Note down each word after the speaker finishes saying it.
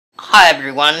Hi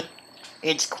everyone,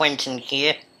 it's Quentin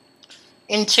here.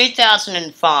 In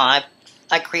 2005,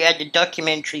 I created a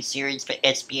documentary series for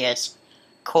SBS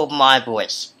called My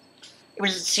Voice. It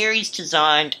was a series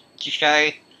designed to show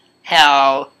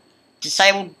how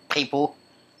disabled people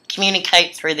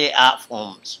communicate through their art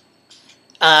forms.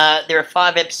 There are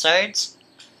 5 episodes,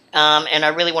 and I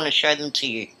really want to show them to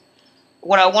you.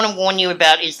 What I want to warn you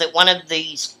about is that one of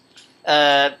these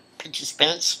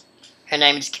participants, her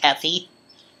name is Kathy.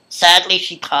 Sadly,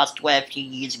 she passed away a few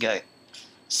years ago.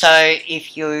 So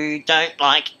if you don't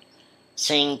like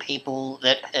seeing people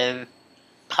that have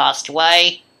passed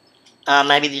away,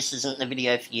 maybe this isn't the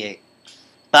video for you.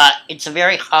 But it's a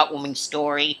very heartwarming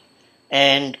story,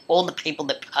 and all the people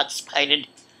that participated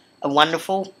are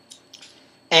wonderful.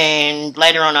 And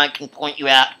later on I can point you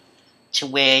out to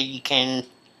where you can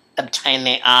obtain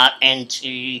their art and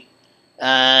to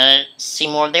see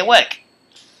more of their work.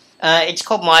 It's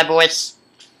called My Voice.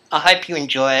 I hope you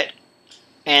enjoy it,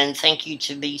 and thank you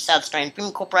to the South Australian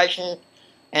Film Corporation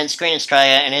and Screen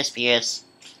Australia and SBS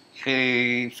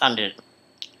who funded it.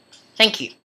 Thank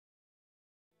you.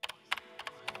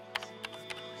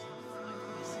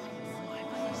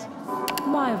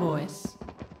 My Voice.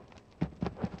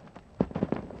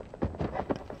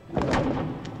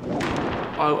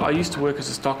 I used to work as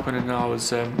a stockman, and I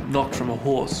was knocked from a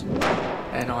horse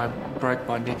and I broke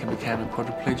my neck and became a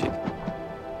quadriplegic.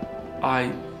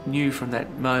 I knew from that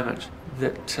moment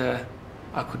that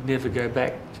I could never go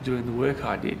back to doing the work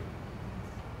I did.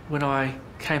 When I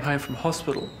came home from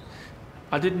hospital,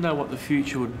 I didn't know what the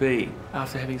future would be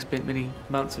after having spent many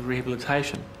months of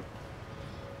rehabilitation.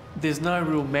 There's no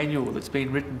real manual that's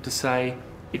been written to say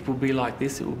it will be like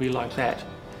this, it will be like that.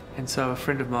 And so a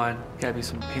friend of mine gave me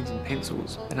some pens and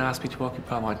pencils and asked me to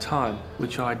occupy my time,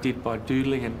 which I did by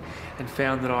doodling and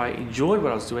found that I enjoyed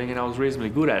what I was doing and I was reasonably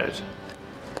good at it.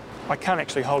 I can't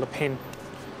actually hold a pen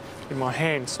in my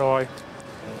hand, so I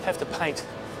have to paint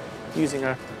using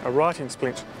a writing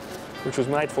splint, which was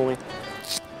made for me.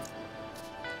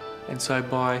 And so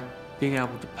by being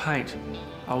able to paint,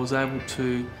 I was able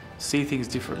to see things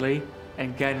differently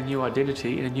and gain a new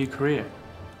identity in a new career.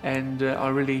 And I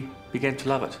really began to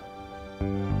love it.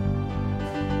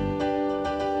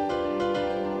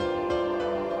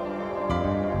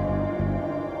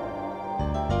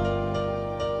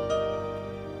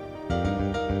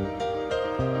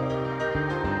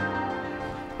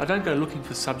 I don't go looking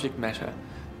for subject matter.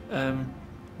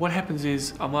 What happens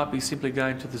is I might be simply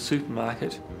going to the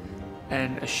supermarket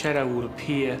and a shadow will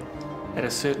appear at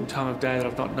a certain time of day that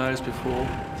I've not noticed before,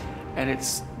 and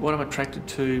it's what I'm attracted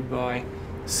to by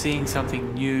seeing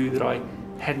something new that I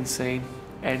hadn't seen,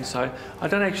 and so I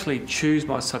don't actually choose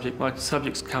my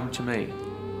subjects come to me.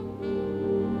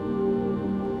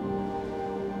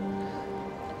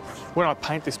 When I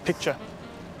paint this picture,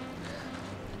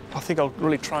 I think I'll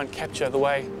really try and capture the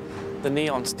way the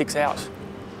neon sticks out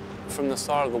from the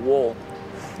side of the wall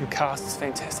and casts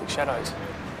fantastic shadows.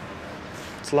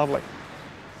 It's lovely.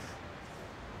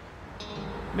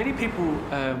 Many people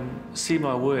see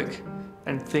my work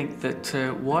and think that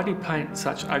why do you paint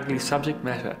such ugly subject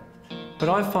matter? But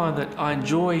I find that I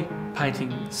enjoy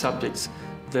painting subjects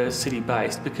that are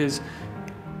city-based because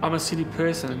I'm a city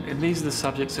person and these are the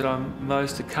subjects that I'm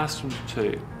most accustomed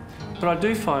to. But I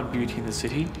do find beauty in the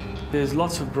city. There's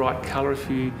lots of bright colour if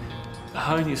you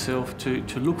hone yourself to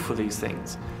look for these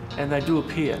things, and they do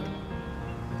appear.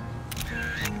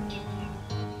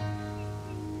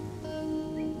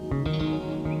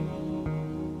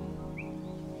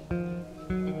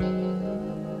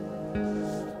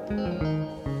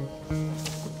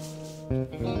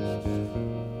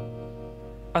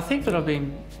 I think that I've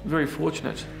been very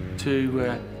fortunate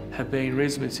to have been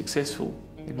reasonably successful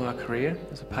in my career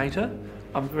as a painter.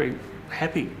 I'm very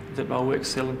happy that my works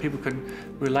sell and people can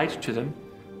relate to them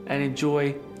and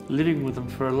enjoy living with them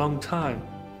for a long time.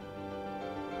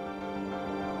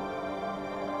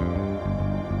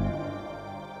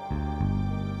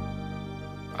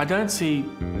 I don't see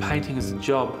painting as a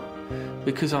job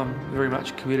because I'm very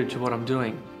much committed to what I'm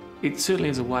doing. It certainly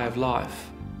is a way of life.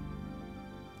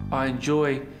 I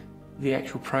enjoy the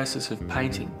actual process of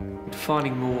painting.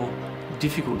 Finding more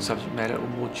difficult subject matter or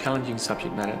more challenging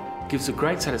subject matter gives a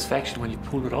great satisfaction when you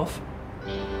pull it off.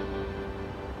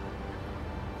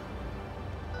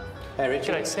 Hey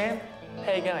Richard. G'day Sam,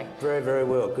 how are you going? Very, very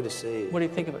well. Good to see you. What do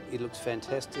you think of it? It looks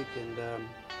fantastic and...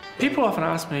 People often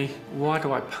ask me, why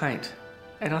do I paint?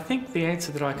 And I think the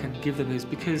answer that I can give them is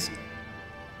because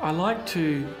I like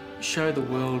to show the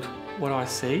world what I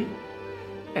see,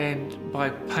 and by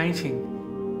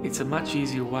painting it's a much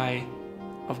easier way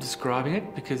of describing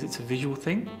it because it's a visual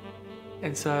thing.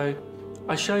 And so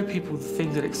I show people the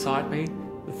things that excite me,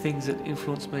 the things that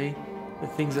influence me, the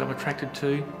things that I'm attracted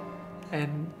to,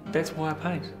 and that's why I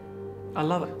paint. I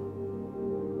love it.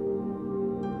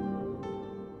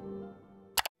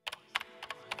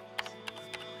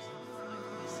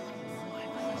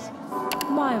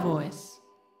 My voice.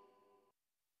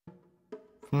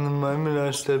 From the moment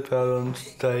I step out on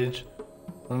stage,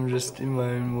 I'm just in my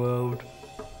own world.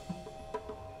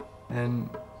 And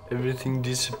everything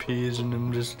disappears and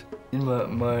I'm just in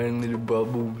my own little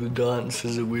bubble. The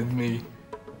dancers are with me.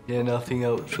 Yeah, nothing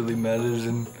else really matters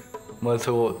and my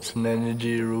thoughts and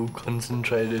energy are all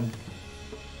concentrated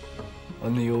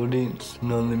on the audience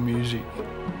and on the music.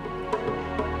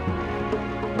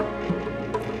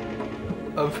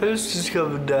 I first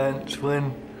discovered dance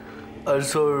when I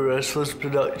saw a Restless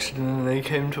production and they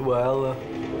came to Wowler.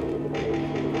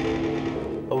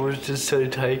 I was just so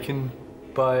taken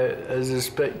by it as a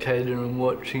spectator and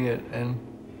watching it, and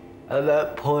at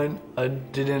that point I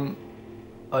didn't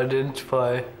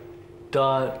identify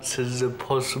dance as a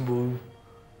possible,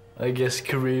 I guess,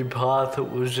 career path.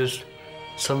 It was just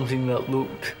something that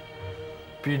looked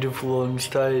beautiful on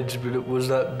stage, but it was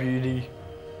that beauty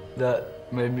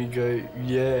that made me go,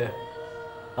 yeah,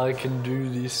 I can do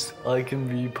this, I can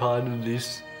be part of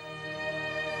this.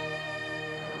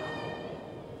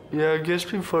 Yeah, I guess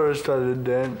before I started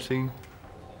dancing,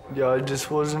 I just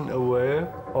wasn't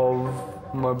aware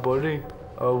of my body.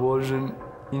 I wasn't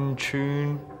in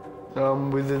tune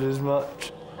with it as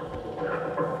much.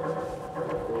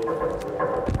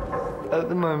 At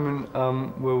the moment,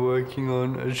 we're working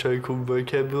on a show called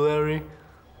Vocabulary,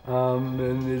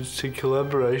 and it's a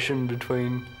collaboration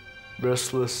between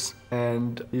Restless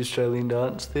and the Australian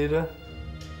Dance Theatre.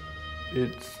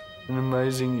 It's an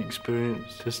amazing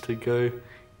experience just to go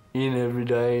in every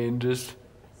day and just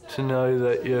to know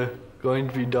that you're going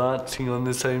to be dancing on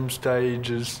the same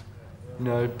stage as, you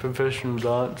know, professional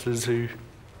dancers who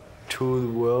tour the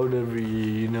world every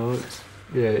year, you know.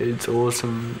 It's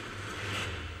awesome.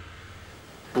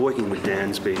 Working with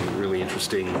Dan's been really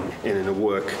interesting, and in a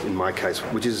work, in my case,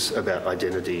 which is about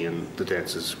identity, and the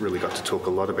dancers really got to talk a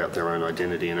lot about their own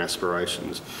identity and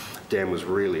aspirations. Dan was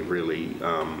really,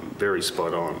 very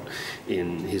spot on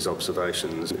in his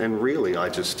observations, and really I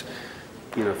just,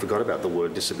 forgot about the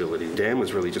word disability. Dan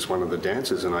was really just one of the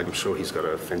dancers, and I'm sure he's got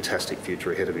a fantastic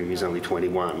future ahead of him. He's only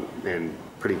 21 and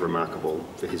pretty remarkable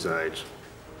for his age.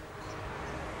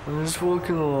 I'm just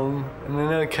walking along and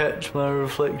then I catch my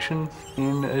reflection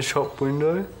in a shop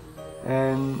window,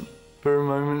 and for a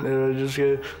moment there I just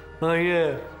go, oh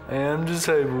yeah, I am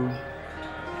disabled.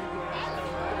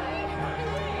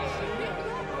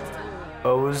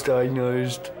 I was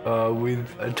diagnosed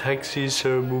with ataxia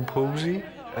cerebral palsy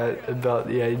at about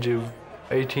the age of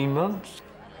 18 months.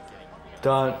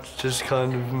 Dance just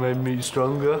kind of made me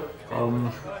stronger.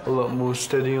 I'm a lot more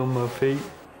steady on my feet.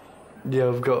 Yeah,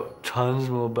 I've got tons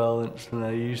more balance than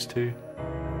I used to.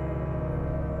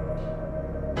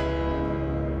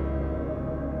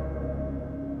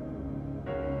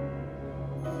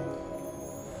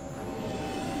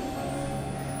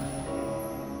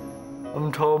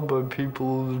 I'm told by people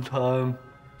all the time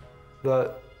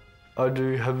that I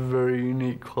do have a very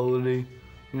unique quality,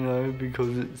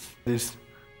 because it's this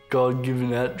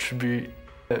God-given attribute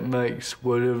that makes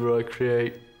whatever I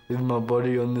create with my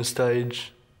body on the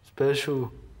stage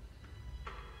special.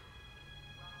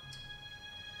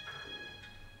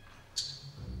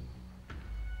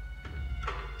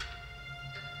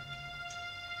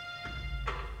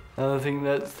 And I think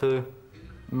that's the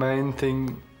main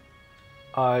thing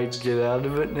I get out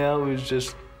of it now, is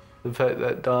just the fact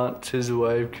that dance is a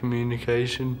way of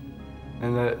communication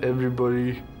and that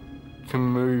everybody can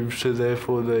move, so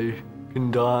therefore they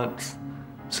can dance,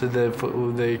 so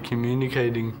therefore they're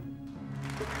communicating.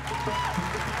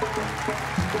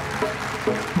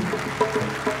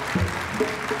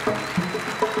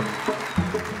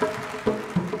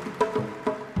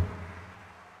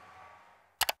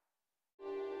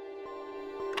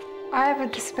 I have a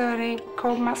disability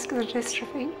called muscular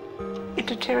dystrophy. It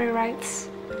deteriorates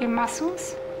your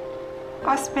muscles.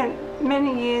 I spent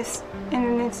many years in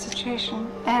an institution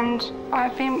and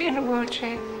I've been in a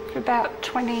wheelchair for about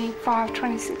 25,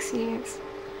 26 years.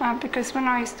 Because when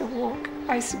I used to walk,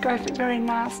 I used to go for very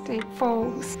nasty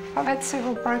falls. I've had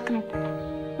several broken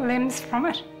limbs from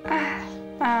it.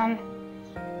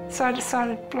 So I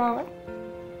decided to blow it.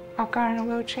 I'll go in a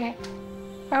wheelchair.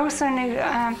 I also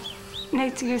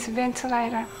need to use a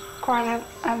ventilator quite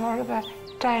a lot of the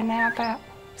day now, about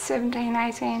 17,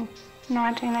 18,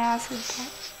 19 hours of the day.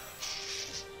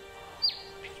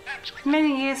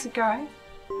 Many years ago,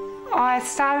 I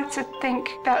started to think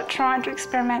about trying to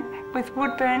experiment with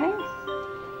wood burning,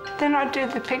 Then I did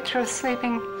the picture of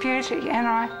Sleeping Beauty, and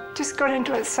I just got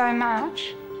into it so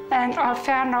much, and I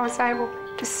found I was able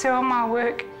to sell my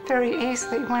work very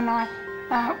easily when I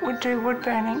would do wood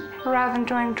burning rather than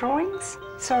doing drawings.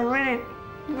 So I really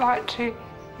like to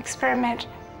experiment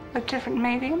with different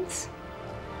mediums.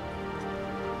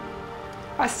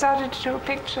 I started to do a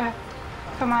picture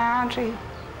for my auntie,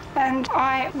 and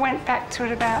I went back to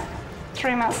it about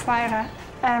 3 months later,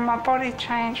 and my body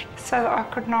changed so that I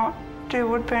could not do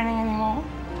wood burning anymore.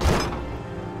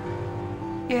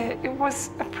 Yeah, it was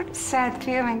a pretty sad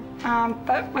feeling,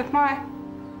 but with my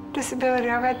disability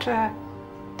I've had to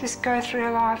just go through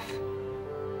life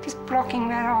just blocking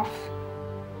that off,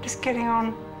 just getting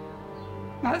on,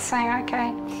 not saying,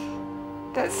 okay,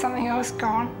 that's something else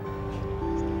gone.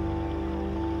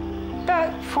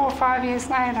 About 4 or 5 years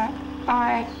later,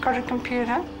 I got a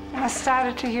computer and I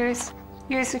started to use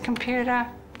the computer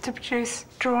to produce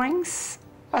drawings.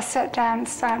 I sat down and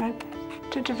started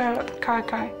to develop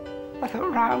Coco. I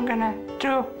thought, right, I'm going to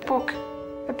do a book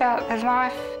about the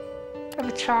life of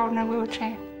a child in a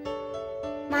wheelchair.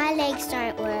 My legs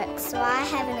don't work, so I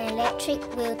have an electric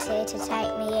wheelchair to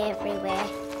take me everywhere.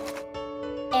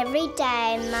 Every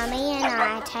day, Mummy and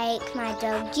I take my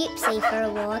dog Gypsy for a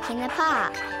walk in the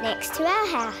park next to our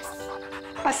house.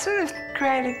 I sort of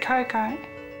created Coco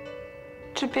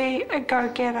to be a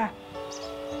go-getter.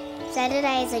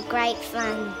 Saturdays are great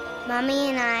fun. Mummy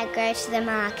and I go to the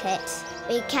market.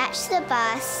 We catch the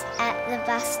bus at the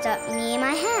bus stop near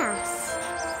my house.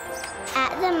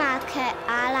 At the market,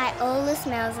 I like all the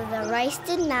smells of the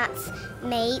roasted nuts,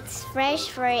 meats, fresh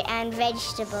fruit and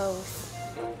vegetables.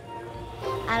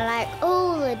 I like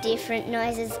all the different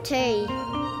noises too.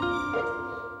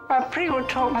 I pretty well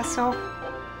taught myself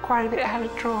quite a bit how to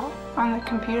draw on the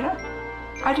computer.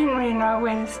 I didn't really know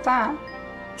where to start.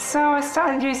 So I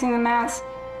started using the mouse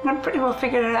and I pretty well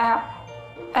figured it out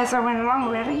as I went along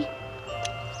really.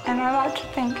 And I like to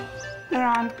think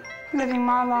that I'm living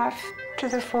my life to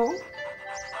the full.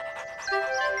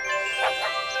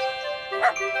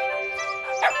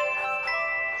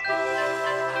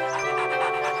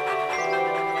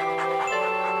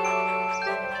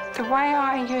 The way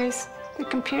I use the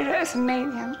computer as a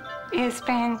medium has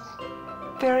been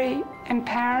very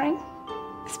empowering.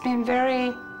 It's been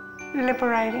very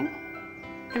liberating.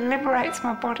 It liberates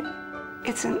my body.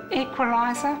 It's an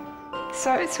equaliser,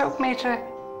 so it's helped me to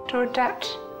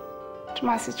adapt to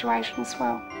my situation as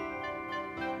well.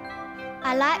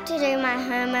 I like to do my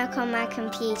homework on my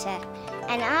computer,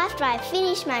 and after I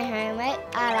finish my homework,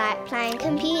 I like playing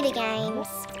computer games.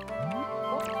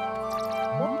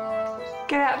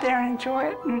 Get out there and enjoy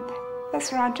it, and that's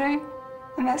what I do,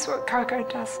 and that's what Coco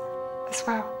does as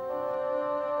well.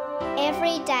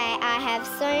 Every day I have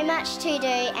so much to do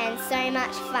and so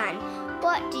much fun.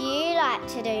 What do you like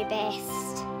to do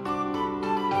best?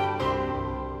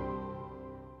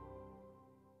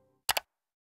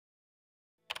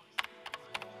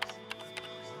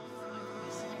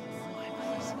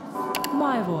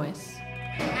 My voice.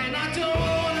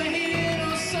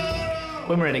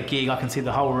 When we're at a gig, I can see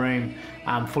the whole room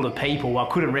full of people. I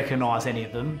couldn't recognise any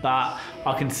of them, but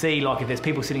I can see, like, if there's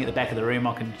people sitting at the back of the room,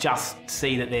 I can just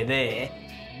see that they're there.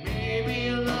 Maybe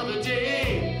another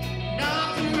day,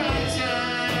 not the right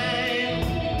time.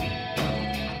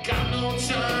 Got no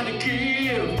time to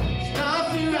give, it's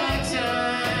not the right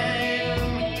time.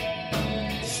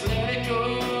 Just let it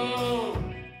go.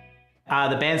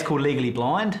 The band's called Legally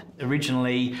Blind.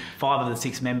 Originally, 5 of the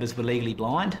 6 members were legally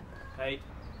blind. Hey.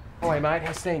 Hi mate,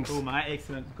 how's things? Cool mate,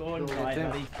 excellent. Good,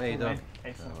 buddy.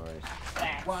 Excellent.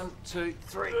 1, 2,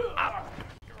 3, up.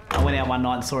 I went out one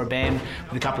night and saw a band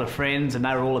with a couple of friends, and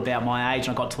they were all about my age,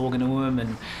 and I got talking to them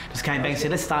and just came back and said,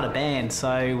 let's start a band.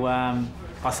 So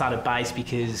I started bass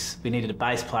because we needed a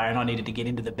bass player and I needed to get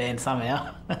into the band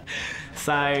somehow.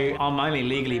 So I'm only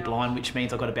legally blind, which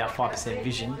means I've got about 5%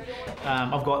 vision.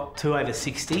 I've got 2 over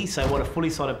 60, so what a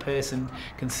fully sighted person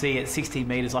can see at 60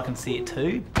 metres, I can see at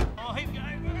 2. Oh, here we go.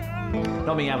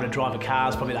 Not being able to drive a car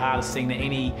is probably the hardest thing that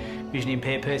any vision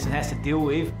impaired person has to deal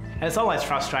with. And it's always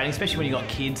frustrating, especially when you've got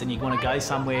kids and you want to go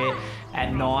somewhere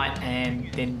at night and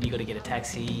then you've got to get a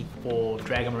taxi or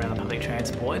drag them around on public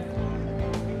transport.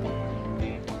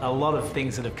 A lot of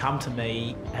things that have come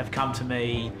to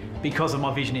me because of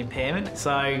my vision impairment.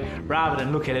 So rather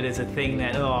than look at it as a thing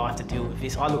that, oh, I have to deal with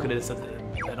this, I look at it as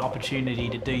an opportunity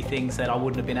to do things that I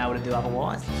wouldn't have been able to do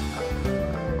otherwise.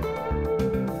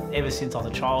 Ever since I was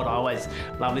a child, I always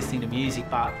loved listening to music,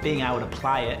 but being able to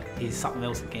play it is something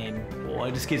else again. Or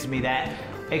it just gives me that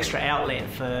extra outlet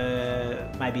for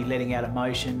maybe letting out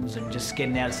emotions and just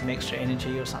getting out some extra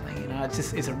energy or something. You know,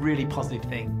 it's a really positive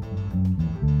thing.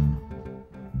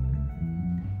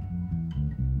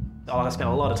 I spent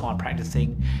a lot of time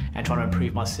practicing and trying to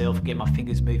improve myself, get my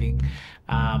fingers moving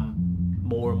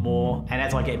more and more. And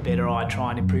as I get better, I try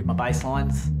and improve my bass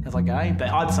lines as I go. But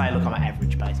I'd say, look, I'm an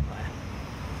average bass player.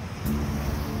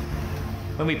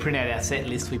 When we print out our set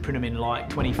list, we print them in like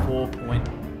 24 point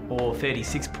or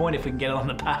 36 point if we can get it on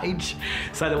the page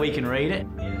so that we can read it.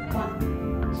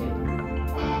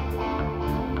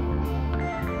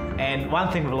 And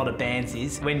one thing with a lot of bands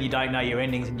is when you don't know your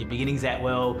endings and your beginnings that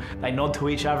well, they nod to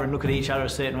each other and look at each other a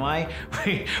certain way.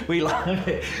 We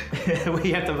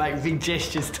have to make big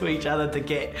gestures to each other to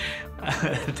get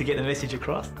the message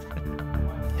across.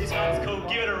 This one's called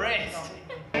Give It a Rest.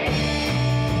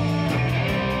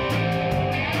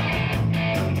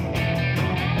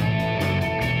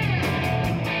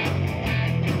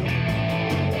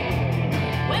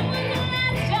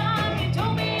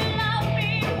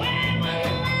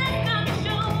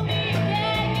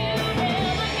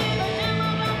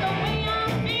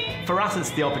 For us, it's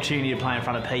the opportunity to play in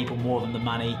front of people more than the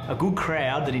money. A good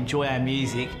crowd that enjoy our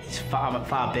music is far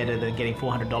better than getting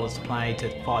 $400 to play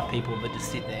to 5 people that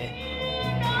just sit there.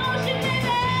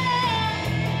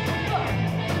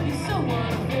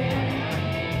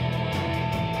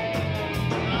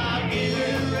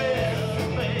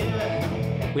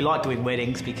 We like doing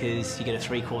weddings because you get a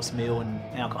 3-course meal and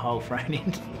alcohol thrown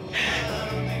in.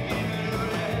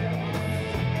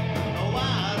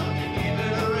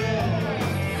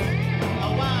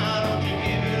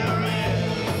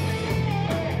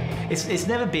 It's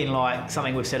never been like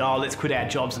something we've said, oh, let's quit our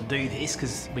jobs and do this,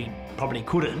 because we probably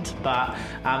couldn't, but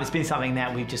it's been something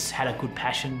that we've just had a good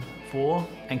passion for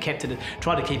and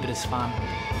tried to keep it as fun.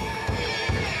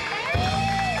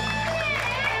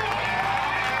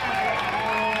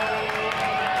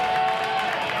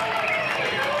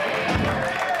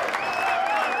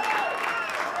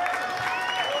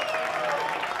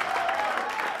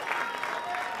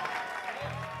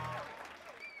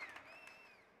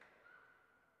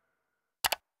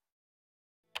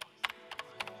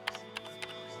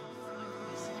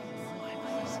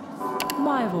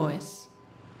 My voice.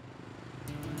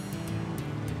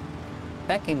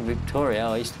 Back in Victoria,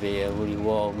 I used to be a really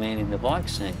wild man in the bike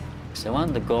scene. So one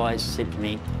of the guys said to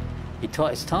me, he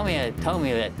told me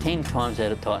about 10 times how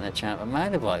to tighten a chain of a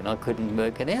motorbike, and I couldn't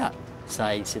work it out. So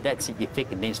he said, that's it, you're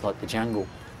thick and dense like the jungle.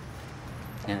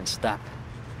 And it stuck.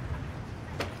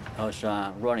 I was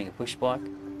riding a push bike,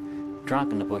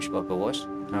 drunk on the push bike I was,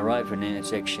 and I rode for an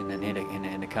intersection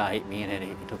and the car hit me and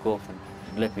it took off and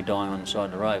left me dying on the side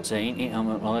of the road. So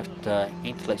I'm left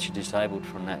intellectually disabled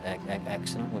from that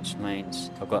accident, which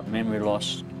means I've got memory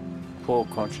loss, poor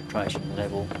concentration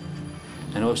level,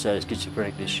 and also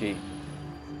schizophrenic this year.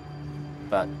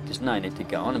 But there's no need to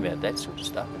go on about that sort of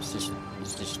stuff.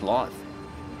 It's just life.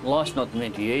 Life's not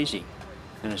meant to be easy,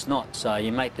 and it's not. So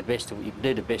you make the best of it. You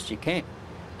do the best you can,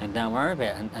 and don't worry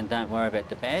about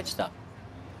the bad stuff.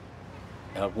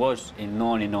 I was in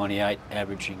 1998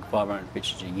 averaging 500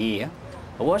 pictures a year.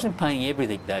 I wasn't paying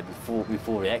everything though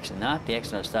before the accident. After the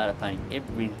accident, I started paying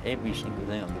every single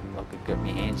thing I could get my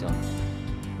hands on.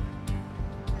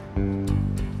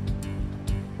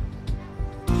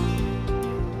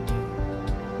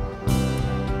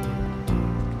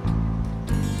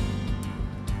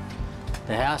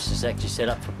 The house is actually set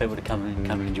up for people to come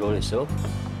and enjoy themselves.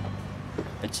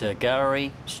 It's a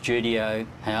gallery, studio,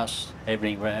 house,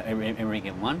 everything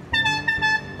in one.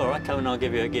 All right, come and I'll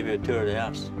give you a tour of the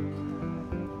house.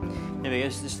 Here we go.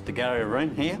 This is the gallery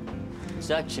room here.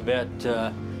 It's actually about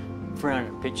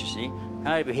 300 pictures here.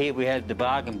 Over here we had the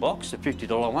bargain box, the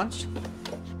 $50 ones.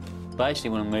 Basically,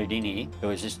 when I moved in here, it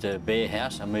was just a bare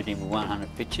house. I moved in with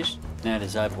 100 pictures. Now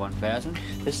there's over 1,000.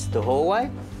 This is the hallway.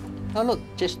 Oh look,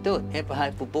 just do it. Have a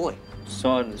hateful boy.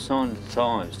 Sign of the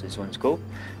times. This one's called.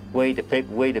 We the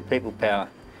people power.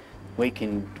 We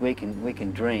can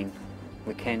dream.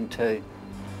 We can too.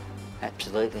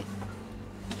 Absolutely.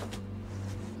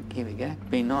 Here we go.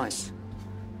 Be nice,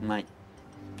 mate.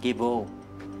 Give all.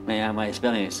 Now, mate,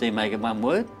 spelling it. See, make it one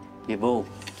word. Give all.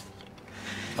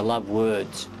 I love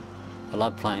words. I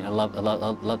love playing. I love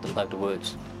to play the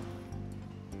words.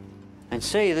 And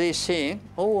see this here,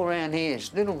 all around here,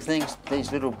 is little things.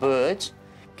 These little birds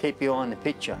keep you on the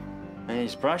picture. And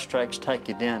these brush strokes take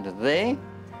you down to there,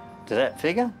 to that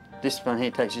figure. This one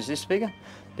here takes us this figure.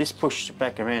 This pushes it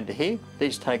back around to here.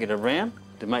 These take it around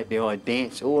to make the eye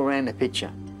dance all around the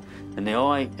picture. And the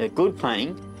eye, a good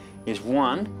painting is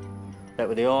one that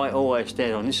with the eye always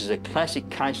stands on. This is a classic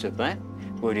case of that,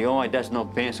 where the eye does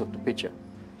not bounce off the picture.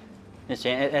 That's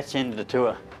the end of the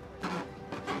tour.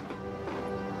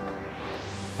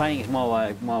 Painting is my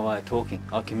way of talking.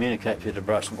 I communicate through the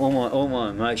brush. All my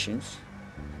emotions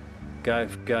go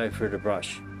through the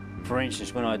brush. for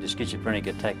instance, when I had the schizophrenic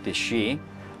attack this year,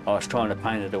 I was trying to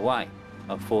paint it away.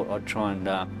 I thought I'd try and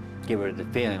get rid of the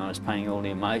feeling. I was painting all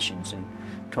the emotions and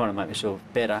trying to make myself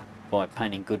better by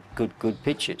painting good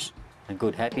pictures and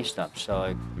good happy stuff.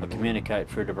 So I communicate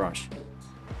through the brush.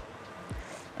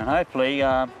 And hopefully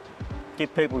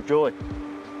give people joy,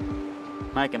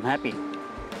 make them happy.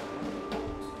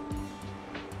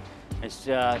 It's,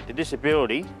 the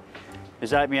disability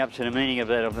has opened me up to the meaning of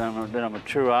that I'm a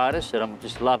true artist, that I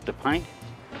just love to paint.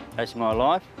 That's my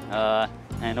life.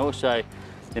 And also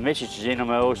the messages in them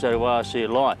are also the way I see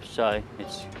life. So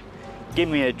it's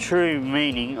given me a true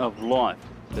meaning of life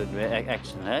that the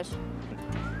accident has.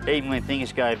 Even when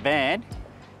things go bad,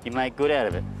 you make good out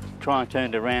of it. Try and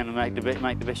turn it around and make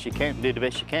the best you can, do the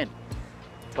best you can.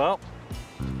 Well,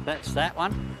 that's that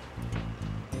one.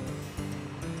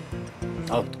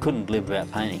 I couldn't live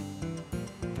without painting.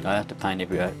 I have to paint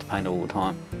I have to paint all the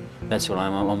time. That's what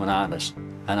I'm an artist.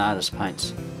 An artist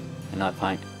paints, and I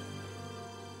paint.